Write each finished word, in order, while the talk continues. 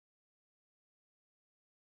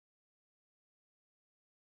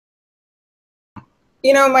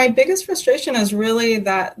You know, my biggest frustration is really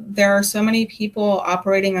that there are so many people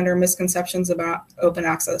operating under misconceptions about open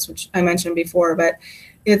access, which I mentioned before, but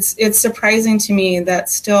it's surprising to me that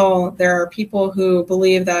still there are people who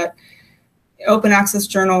believe that open access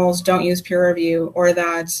journals don't use peer review, or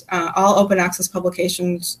that all open access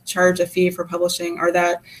publications charge a fee for publishing, or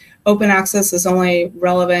that open access is only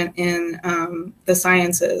relevant in the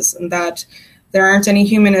sciences, and that there aren't any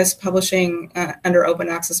humanists publishing under open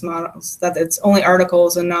access models, that it's only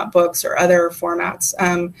articles and not books or other formats.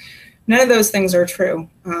 None of those things are true.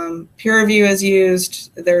 Peer review is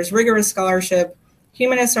used, there's rigorous scholarship,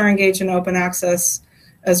 humanists are engaged in open access,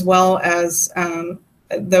 as well as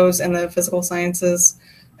those in the physical sciences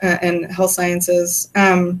and health sciences.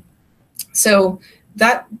 So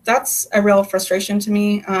that's a real frustration to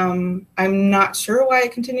me. I'm not sure why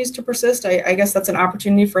it continues to persist. I guess that's an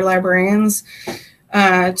opportunity for librarians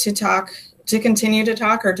to continue to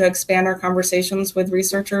talk, or to expand our conversations with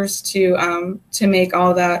researchers to make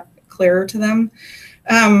all that clearer to them.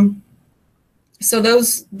 So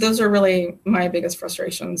those are really my biggest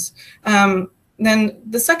frustrations. Then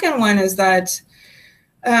the second one is that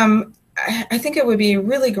I think it would be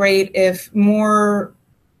really great if more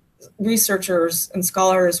researchers and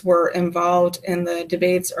scholars were involved in the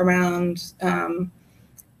debates around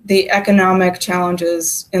the economic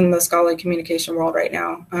challenges in the scholarly communication world right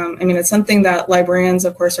now. I mean, it's something that librarians,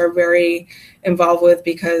 of course, are very involved with,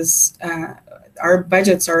 because our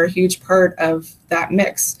budgets are a huge part of that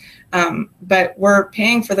mix. But we're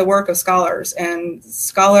paying for the work of scholars, and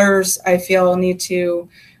scholars, I feel, need to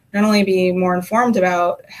not only be more informed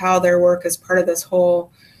about how their work is part of this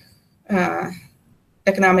whole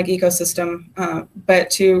economic ecosystem, but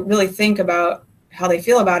to really think about how they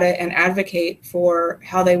feel about it and advocate for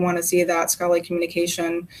how they want to see that scholarly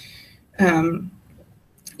communication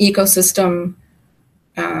ecosystem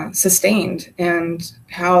sustained, and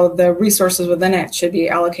how the resources within it should be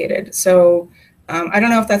allocated. So I don't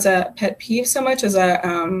know if that's a pet peeve so much as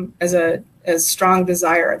a strong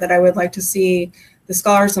desire that I would like to see the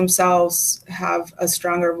scholars themselves have a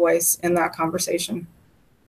stronger voice in that conversation.